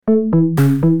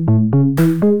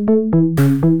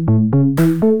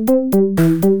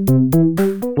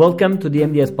Welcome to the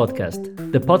MDS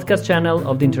Podcast, the podcast channel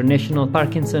of the International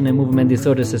Parkinson and Movement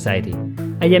Disorder Society.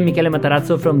 I am Michele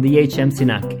Matarazzo from the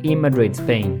HM-SINAC in Madrid,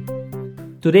 Spain.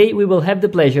 Today we will have the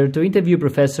pleasure to interview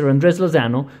Professor Andrés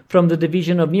Lozano from the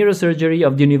Division of Neurosurgery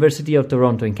of the University of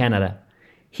Toronto in Canada.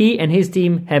 He and his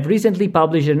team have recently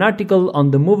published an article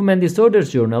on the Movement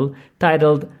Disorders Journal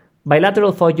titled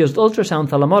Bilateral Focused Ultrasound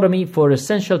Thalamotomy for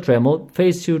Essential Tremor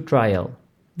Phase 2 Trial.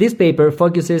 This paper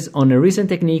focuses on a recent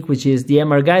technique which is the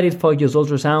MR-guided focused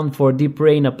ultrasound for deep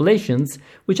brain ablations,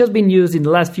 which has been used in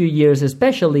the last few years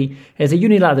especially as a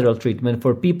unilateral treatment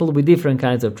for people with different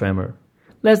kinds of tremor.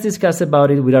 Let's discuss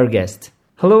about it with our guest.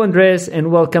 Hello, Andres,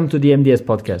 and welcome to the MDS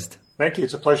Podcast. Thank you.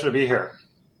 It's a pleasure to be here.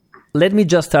 Let me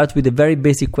just start with a very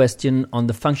basic question on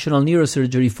the functional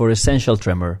neurosurgery for essential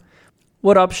tremor.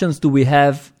 What options do we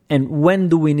have, and when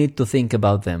do we need to think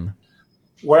about them?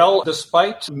 Well,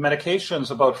 despite medications,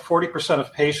 about 40%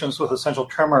 of patients with essential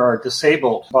tremor are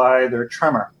disabled by their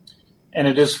tremor. And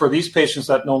it is for these patients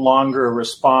that no longer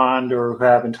respond or who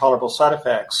have intolerable side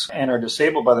effects and are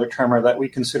disabled by their tremor that we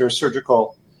consider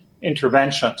surgical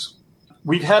interventions.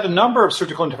 We've had a number of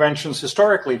surgical interventions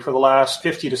historically for the last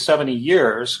 50 to 70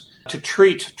 years to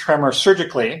treat tremor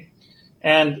surgically.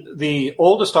 And the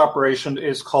oldest operation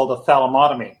is called a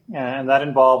thalamotomy. And that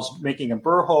involves making a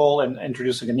burr hole and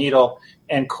introducing a needle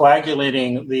and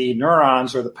coagulating the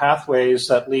neurons or the pathways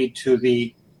that lead to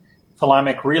the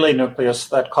thalamic relay nucleus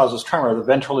that causes tremor, the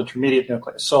ventral intermediate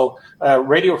nucleus. So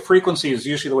radio frequency is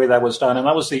usually the way that was done, and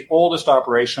that was the oldest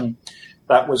operation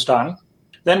that was done.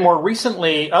 Then more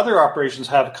recently, other operations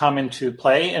have come into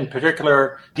play. In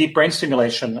particular, deep brain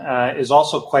stimulation is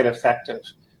also quite effective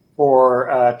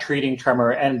for treating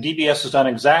tremor, and DBS is done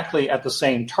exactly at the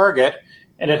same target,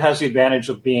 and it has the advantage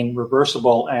of being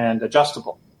reversible and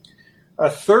adjustable. A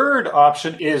third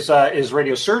option is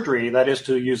radiosurgery, that is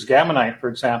to use Gamma knife, for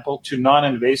example, to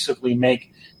non-invasively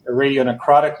make a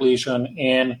radionecrotic lesion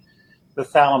in the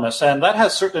thalamus. And that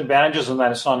has certain advantages in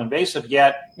that it's non-invasive,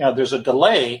 yet there's a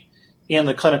delay in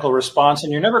the clinical response,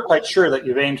 and you're never quite sure that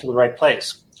you've aimed to the right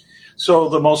place. So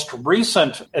the most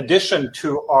recent addition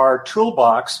to our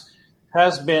toolbox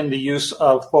has been the use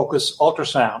of focused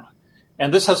ultrasound.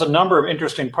 And this has a number of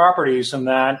interesting properties in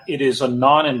that it is a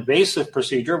non-invasive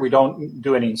procedure. We don't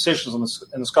do any incisions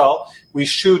in the skull. We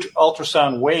shoot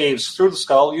ultrasound waves through the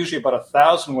skull, usually about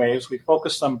 1,000 waves. We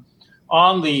focus them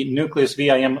on the nucleus,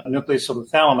 VIM nucleus of the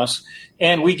thalamus,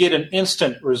 and we get an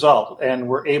instant result. And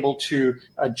we're able to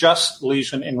adjust the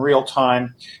lesion in real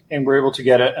time, and we're able to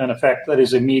get an effect that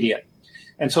is immediate.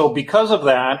 And so because of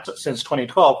that, since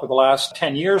 2012, for the last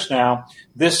 10 years now,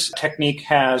 this technique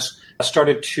has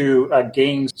started to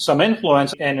gain some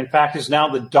influence and, in fact, is now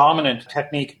the dominant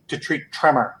technique to treat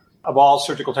tremor of all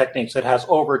surgical techniques. It has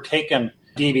overtaken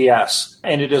DBS,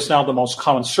 and it is now the most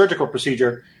common surgical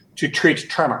procedure to treat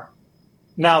tremor.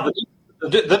 Now,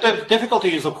 the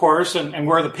difficulty is, of course, and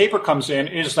where the paper comes in,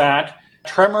 is that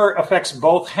tremor affects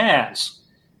both hands.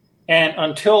 And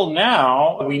until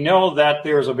now, we know that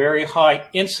there is a very high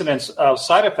incidence of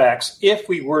side effects if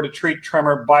we were to treat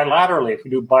tremor bilaterally, if we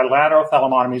do bilateral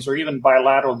thalamotomies or even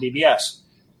bilateral DBS.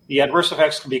 The adverse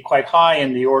effects can be quite high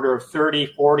in the order of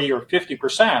 30, 40, or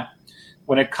 50%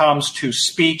 when it comes to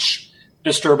speech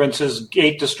disturbances,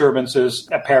 gait disturbances,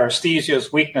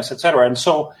 paresthesias, weakness, etc. And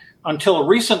so until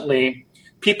recently,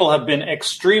 people have been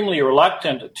extremely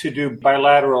reluctant to do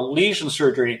bilateral lesion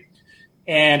surgery.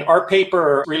 And our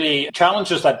paper really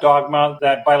challenges that dogma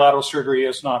that bilateral surgery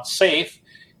is not safe.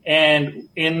 And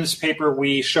in this paper,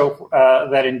 we show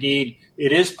that indeed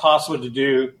it is possible to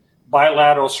do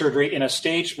bilateral surgery in a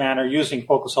staged manner using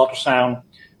focused ultrasound,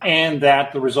 and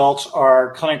that the results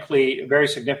are clinically very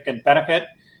significant benefit,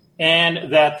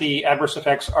 and that the adverse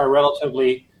effects are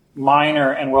relatively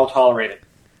minor and well tolerated.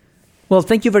 Well,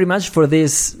 thank you very much for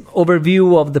this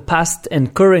overview of the past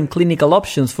and current clinical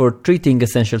options for treating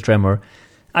essential tremor.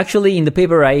 Actually, in the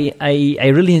paper, I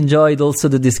really enjoyed also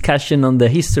the discussion on the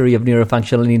history of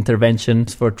neurofunctional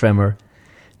interventions for tremor.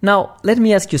 Now, let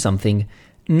me ask you something.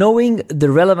 Knowing the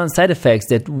relevant side effects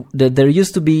that there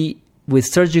used to be with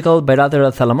surgical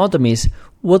bilateral thalamotomies,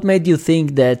 what made you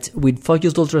think that with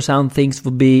focused ultrasound things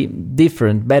would be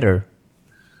different, better?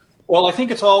 Well, I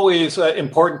think it's always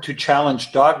important to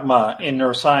challenge dogma in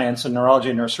neuroscience and neurology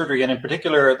and neurosurgery. And in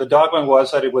particular, the dogma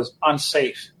was that it was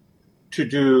unsafe to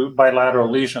do bilateral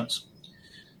lesions.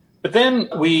 But then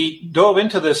we dove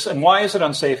into this, and why is it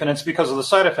unsafe? And it's because of the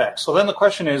side effects. So then the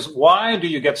question is, why do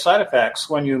you get side effects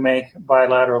when you make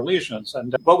bilateral lesions?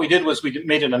 And what we did was we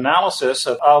made an analysis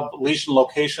of lesion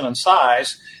location and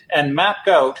size and mapped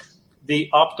out the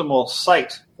optimal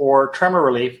site for tremor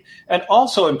relief? And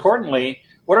also, importantly,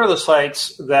 what are the sites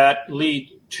that lead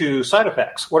to side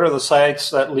effects? What are the sites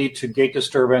that lead to gait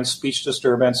disturbance, speech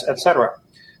disturbance, etc.?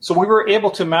 So we were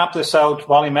able to map this out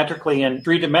volumetrically in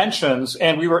 3 dimensions,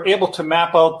 and we were able to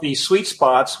map out the sweet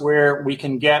spots where we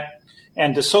can get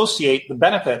and dissociate the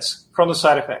benefits from the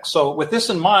side effects. So with this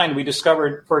in mind, we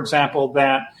discovered, for example,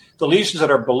 that the lesions that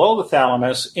are below the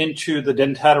thalamus into the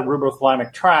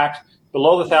dentatorubral-thalamic tract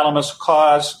below the thalamus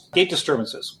cause gait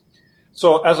disturbances.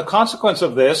 So as a consequence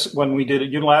of this, when we did a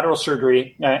unilateral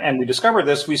surgery and we discovered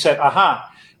this, we said,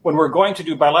 when we're going to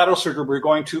do bilateral surgery, we're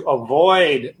going to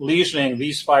avoid lesioning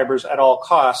these fibers at all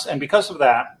costs. And because of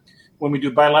that, when we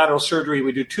do bilateral surgery,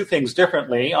 we do 2 things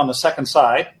differently on the second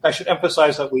side. I should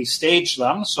emphasize that we stage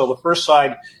them. So the first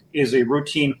side is a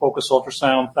routine focus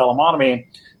ultrasound thalamotomy.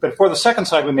 But for the second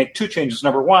side, we make 2 changes.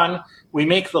 Number 1, we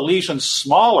make the lesion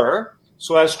smaller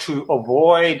so as to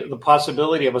avoid the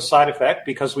possibility of a side effect,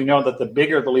 because we know that the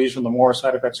bigger the lesion, the more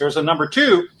side effects there is. And number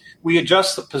 2, we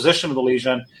adjust the position of the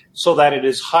lesion so that it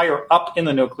is higher up in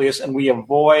the nucleus, and we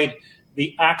avoid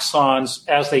the axons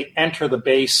as they enter the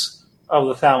base of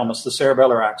the thalamus, the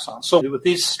cerebellar axon. So with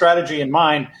this strategy in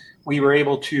mind, we were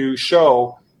able to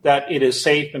show that it is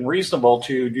safe and reasonable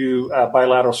to do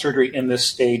bilateral surgery in this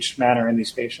staged manner in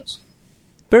these patients.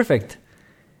 Perfect.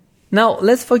 Now,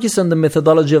 let's focus on the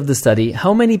methodology of the study.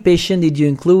 How many patients did you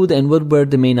include, and what were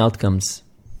the main outcomes?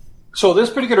 So this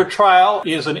particular trial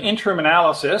is an interim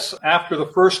analysis after the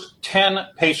first 10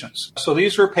 patients. So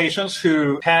these were patients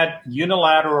who had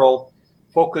unilateral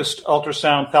focused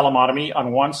ultrasound thalamotomy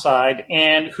on one side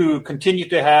and who continued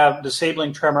to have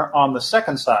disabling tremor on the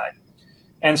second side.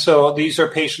 And so these are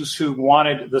patients who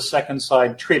wanted the second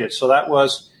side treated. So that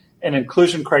was an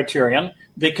inclusion criterion.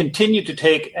 They continued to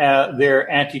take their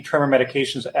anti-tremor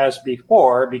medications as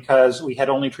before because we had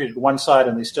only treated one side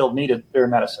and they still needed their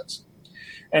medicines.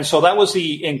 And so that was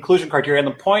the inclusion criteria. And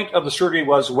the point of the surgery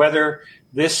was whether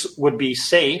this would be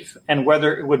safe and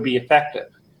whether it would be effective.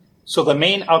 So the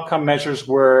main outcome measures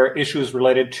were issues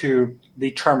related to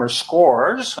the tremor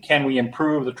scores. Can we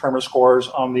improve the tremor scores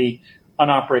on the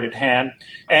unoperated hand?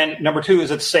 And number 2,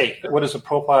 is it safe? What is the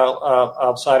profile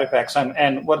of side effects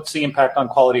and what's the impact on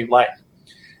quality of life?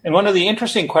 And one of the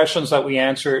interesting questions that we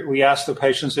asked the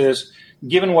patients is,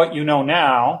 given what you know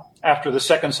now, after the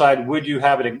second side, would you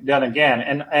have it done again?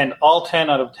 And all 10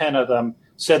 out of 10 of them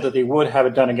said that they would have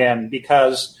it done again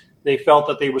because they felt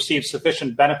that they received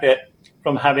sufficient benefit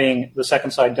from having the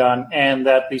second side done and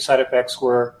that the side effects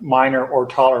were minor or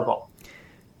tolerable.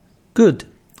 Good.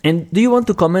 And do you want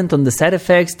to comment on the side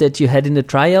effects that you had in the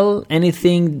trial?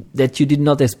 Anything that you did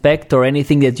not expect or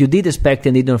anything that you did expect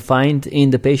and did not find in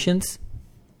the patients?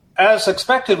 As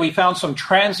expected, we found some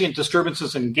transient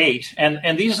disturbances in gait,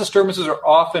 and these disturbances are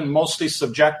often mostly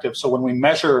subjective. So when we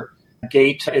measure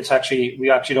gait, we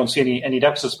actually don't see any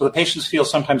deficits, but the patients feel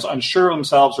sometimes unsure of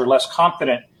themselves or less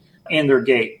confident in their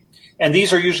gait. And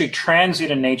these are usually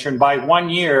transient in nature, and by 1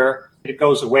 year, it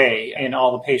goes away in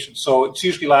all the patients. So it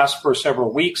usually lasts for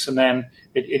several weeks, and then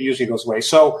it usually goes away.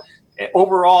 So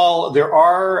overall, there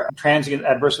are transient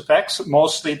adverse effects.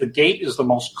 Mostly the gait is the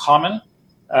most common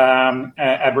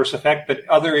adverse effect, but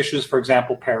other issues, for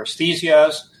example,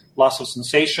 paresthesias, loss of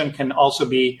sensation can also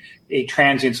be a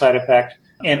transient side effect,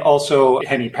 and also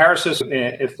hemiparesis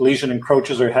if the lesion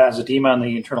encroaches or has edema in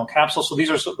the internal capsule. So these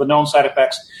are the known side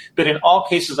effects, but in all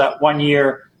cases at 1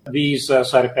 year, these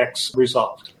side effects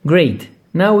resolved. Great.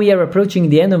 Now we are approaching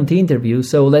the end of the interview,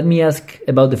 so let me ask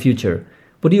about the future.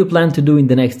 What do you plan to do in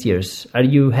the next years? Are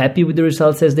you happy with the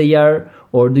results as they are,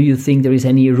 or do you think there is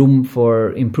any room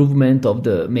for improvement of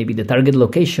maybe the target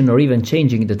location or even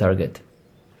changing the target?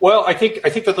 Well, I think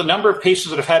that the number of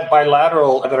patients that have had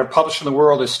bilateral that are published in the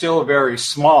world is still very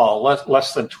small,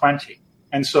 less than 20.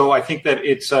 And so I think that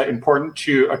it's important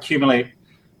to accumulate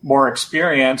more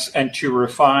experience and to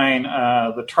refine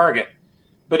the target.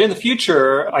 But in the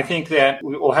future, I think that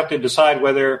we will have to decide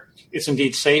whether it's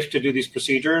indeed safe to do these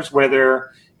procedures,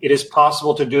 whether it is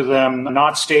possible to do them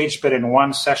not staged but in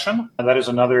one session. That is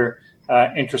another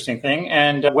interesting thing.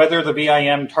 And whether the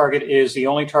VIM target is the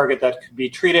only target that could be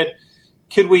treated.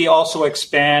 Could we also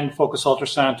expand focus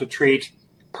ultrasound to treat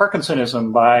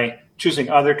Parkinsonism by choosing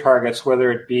other targets,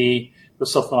 whether it be the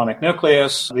subthalamic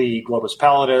nucleus, the globus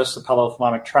pallidus, the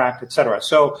pallidothalamic tract, etc.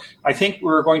 So I think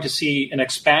we're going to see an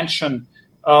expansion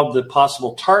of the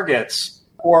possible targets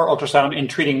for ultrasound in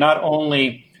treating not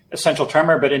only essential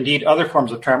tremor, but indeed other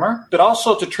forms of tremor, but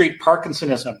also to treat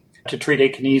Parkinsonism, to treat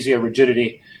akinesia,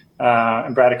 rigidity,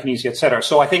 and bradykinesia, et cetera.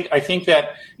 So I think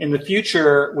that in the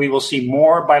future, we will see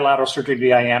more bilateral surgery to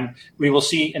the IM. We will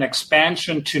see an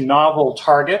expansion to novel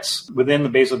targets within the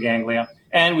basal ganglia,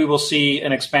 and we will see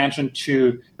an expansion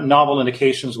to novel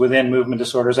indications within movement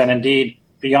disorders and indeed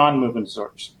beyond movement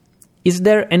disorders. Is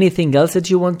there anything else that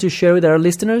you want to share with our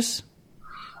listeners?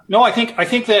 No, I think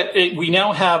that we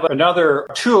now have another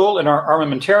tool in our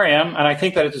armamentarium, and I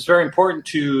think that it is very important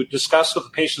to discuss with the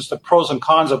patients the pros and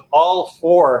cons of all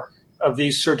four of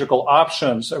these surgical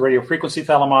options: radiofrequency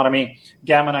thalamotomy,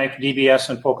 gamma knife, DBS,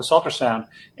 and focus ultrasound,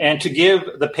 and to give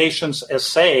the patients a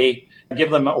say, give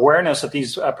them awareness that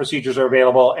these procedures are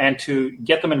available, and to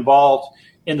get them involved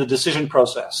in the decision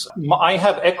process. I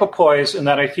have equipoise in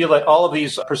that I feel that all of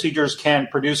these procedures can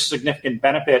produce significant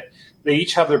benefit. They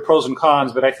each have their pros and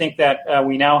cons, but I think that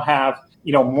we now have,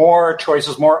 more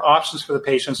choices, more options for the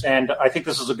patients, and I think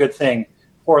this is a good thing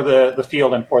for the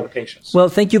field and for the patients. Well,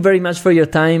 thank you very much for your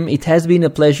time. It has been a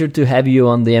pleasure to have you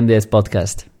on the MDS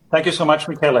podcast. Thank you so much,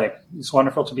 Michele. It's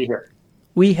wonderful to be here.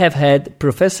 We have had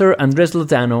Professor Andres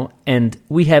Lozano, and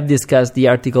we have discussed the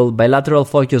article Bilateral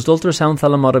Focused Ultrasound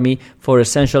Thalamotomy for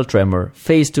Essential Tremor,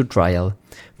 Phase 2 Trial,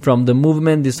 from the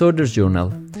Movement Disorders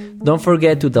Journal. Don't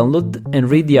forget to download and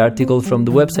read the article from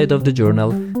the website of the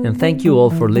journal, and thank you all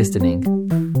for listening.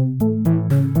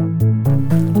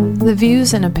 The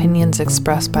views and opinions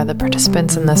expressed by the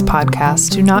participants in this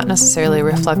podcast do not necessarily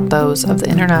reflect those of the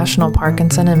International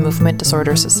Parkinson and Movement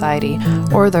Disorder Society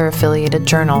or their affiliated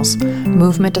journals,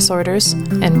 Movement Disorders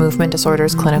and Movement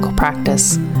Disorders Clinical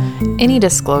Practice. Any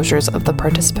disclosures of the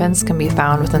participants can be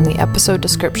found within the episode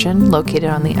description located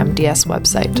on the MDS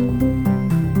website.